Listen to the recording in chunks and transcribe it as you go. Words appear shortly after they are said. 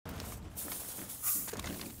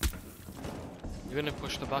You're gonna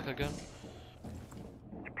push the back again.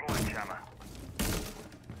 Deploying jammer.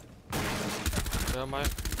 Yeah, my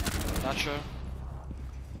Thatcher.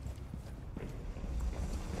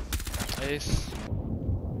 Ace.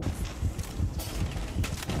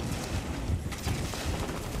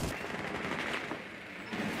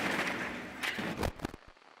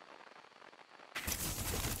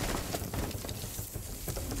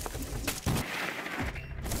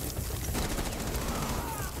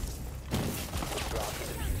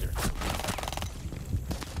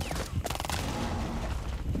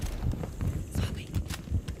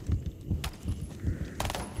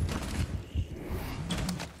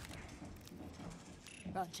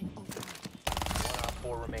 Launching over. 1 Op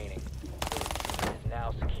 4 remaining. Is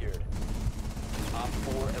now secured. Op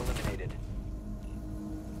 4 eliminated.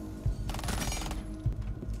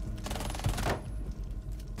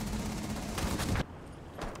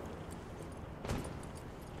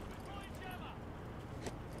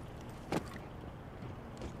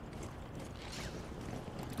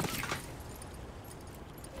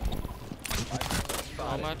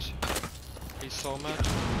 So much. He's so much.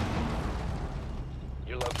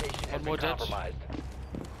 Your location has One been more dead. compromised.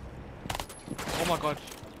 Oh my god. You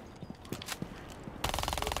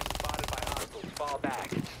have been spotted by hostiles. Fall back.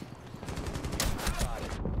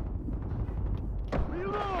 Spotted.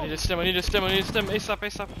 I need a stem, I need a stem, I need a stem. ASAP,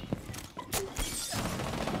 ASAP.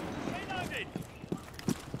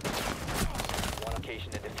 One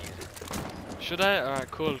location to defuse it. Should I?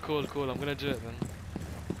 Alright, cool, cool, cool. I'm gonna do it then.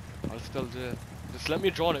 I'll still do it. Just let me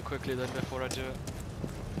drone it quickly then before I do it.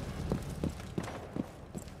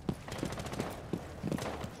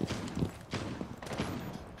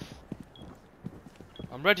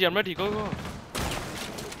 I'm ready, go, go.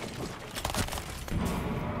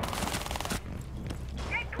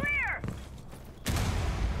 Get clear!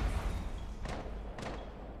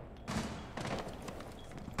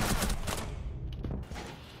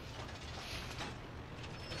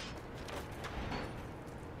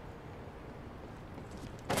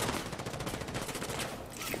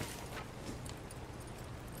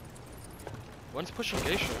 One's pushing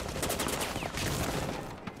Geisha.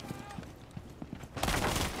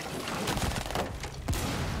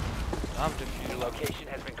 I've defused. Your location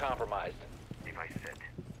has been compromised. Device set.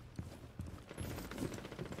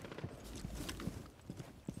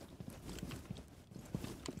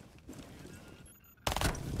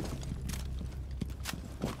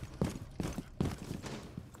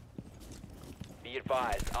 Be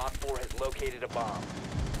advised, Op 4 has located a bomb.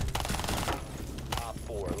 Op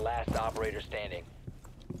 4, last operator standing.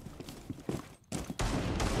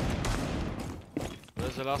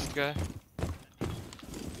 Where's the last guy?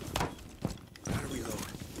 Gotta reload.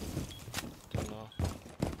 Don't know.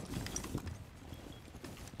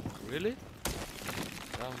 Really?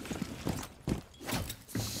 Damn.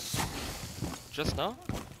 Just now?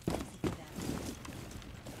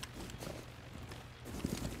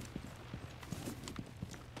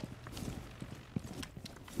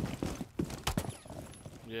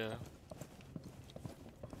 Yeah.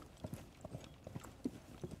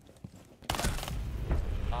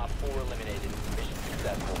 Op 4 eliminated. Mission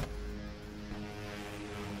successful.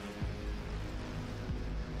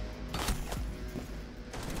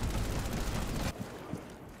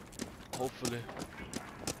 Hopefully.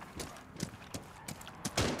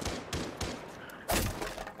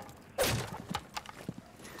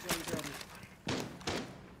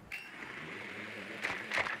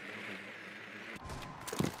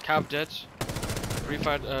 Cab dead.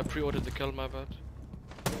 Pre-ordered the kill, my bad.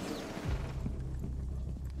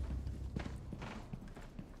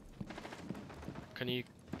 Can you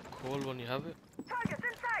call when you have it? Target's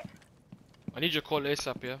in sight! I need your call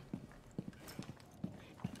ASAP, yeah?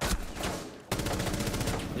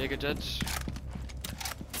 Jäger dead.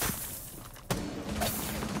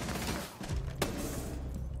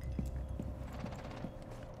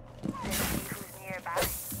 Who's nearby?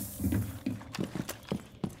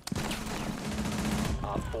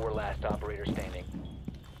 Op 4, last operator standing.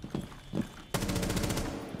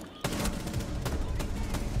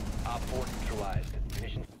 Op 4 neutralized.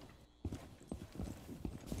 Mission.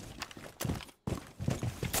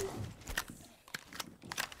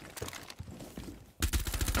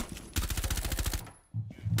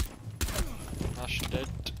 Ash dead.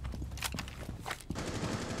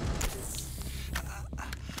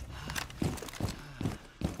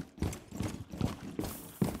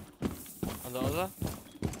 And the other?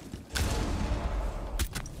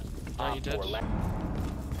 Are you Op dead? 4 last.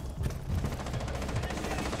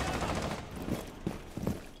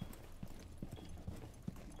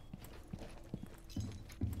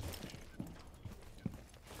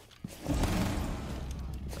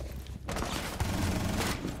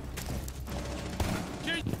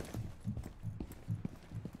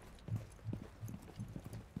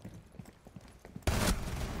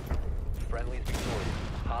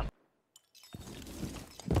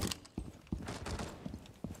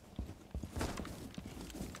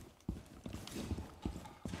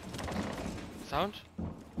 Sound?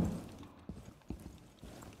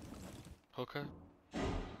 Okay.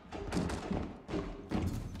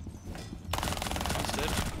 That's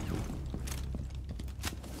dead.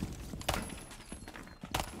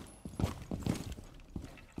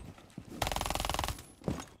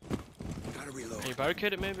 Gotta reload. Can you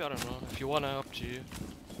barricade it maybe? I don't know. If you wanna, up to you.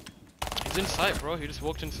 He's in sight, bro. He just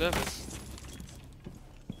walked in service.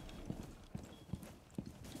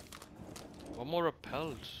 One more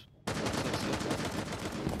repelled.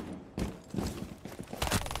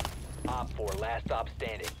 Op 4, last stop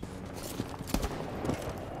standing.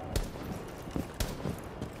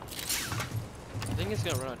 I think he's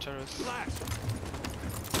gonna run out terrorists.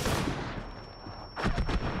 I'm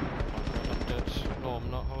dead. No,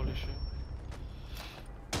 I'm not. Holy shit.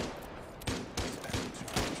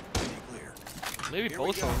 Clear. Maybe Here we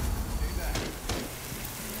both go. of them. Stay back.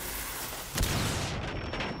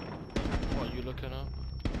 What are you looking at?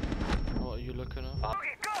 What are you looking at?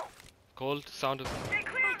 Okay, go! Cold. Sound is. Stay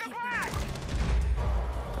clear of the blast!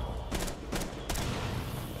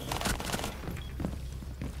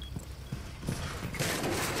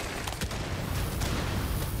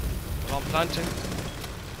 I'm planting.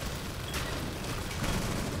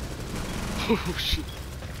 Oh shit.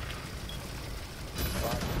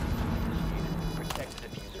 Protect the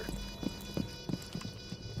diffuser.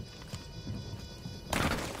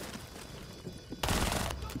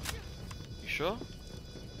 You sure?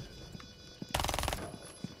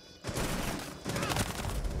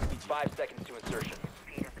 5 seconds to insertion.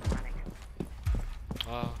 Speed up and running.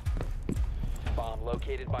 Bomb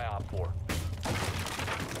located by Op 4.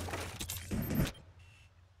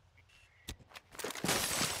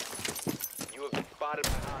 You have been spotted by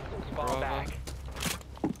hostiles. Fall Bravo. back.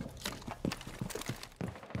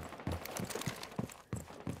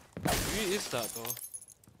 Who is that though?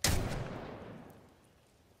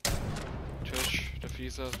 Trish,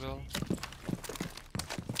 diffuser as well.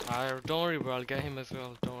 Don't worry, bro. I'll get him as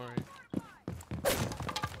well. Don't worry.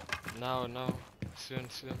 No. Soon.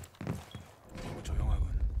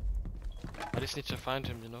 I just need to find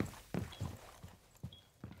him, you know.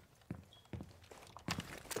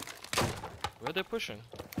 Where they pushing?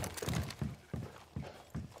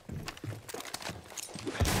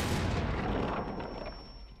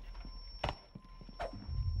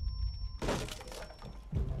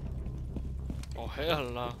 Oh hell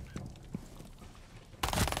no.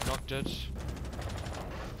 Knocked it.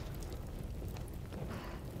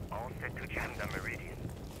 All set to jam the meridian.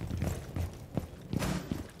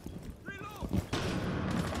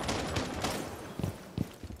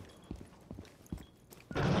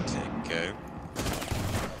 Go.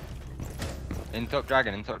 In top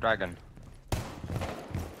dragon.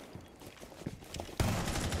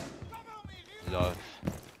 Love.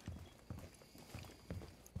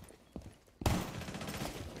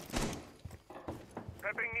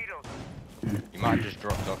 Prepping needles. You might have just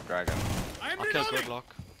dropped off dragon. I killed Gridlock.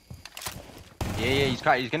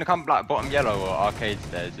 Yeah, he's gonna come like bottom yellow or arcade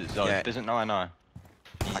stairs. It's Zod. Yeah. Doesn't know I know.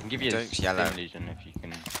 I can give you a Don't yellow. Steam Legion if you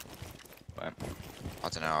can. Wait. I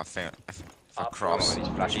don't know. I think if I Up cross, He's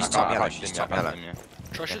flashing. she's I top can't yellow. Steam She's yellow, top yellow. Steam, yeah.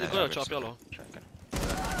 Try shoot the Yeah, glider, yeah, top yellow. Checking.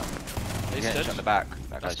 He's Yeah, dead. at the back.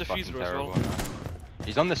 That That's guy's fucking diffuser as terrible. well. No.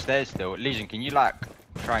 He's on the stairs still. Legion, can you like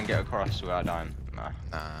try and get across without dying? No,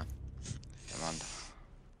 Nah. come on.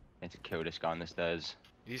 Need to kill this guy on the stairs.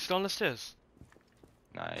 He's still on the stairs.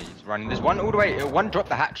 No, he's running. There's one all the way. One dropped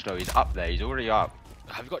the hatch though. He's up there. He's already up.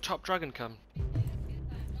 Have you got Chop Dragon cam?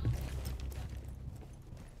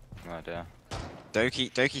 Oh dear.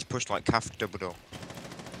 Doki's pushed like calf double door.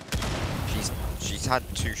 She's had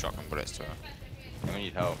 2 shotgun bullets to her. We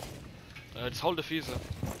need help. Just hold diffuser.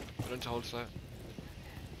 We don't need to hold site.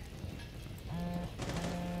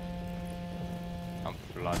 I'm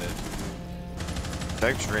flooded.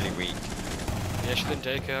 Doke's really weak. Yeah, she's in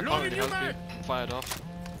daycare. I can't really help you. Fired off.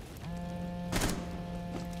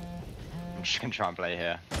 I'm just gonna try and play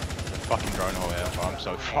here. There's a fucking drone hole here, but I'm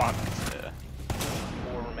so fucked. Yeah.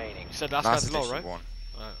 4 remaining. You said last Last guy's low, edition right? one.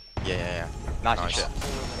 Alright. Yeah. Nice, Nice. shit.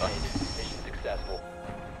 4 eliminated. Mission successful.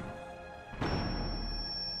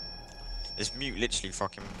 This mute literally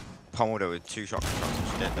fucking pummeled her with 2 shotgun shots and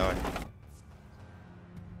she didn't die.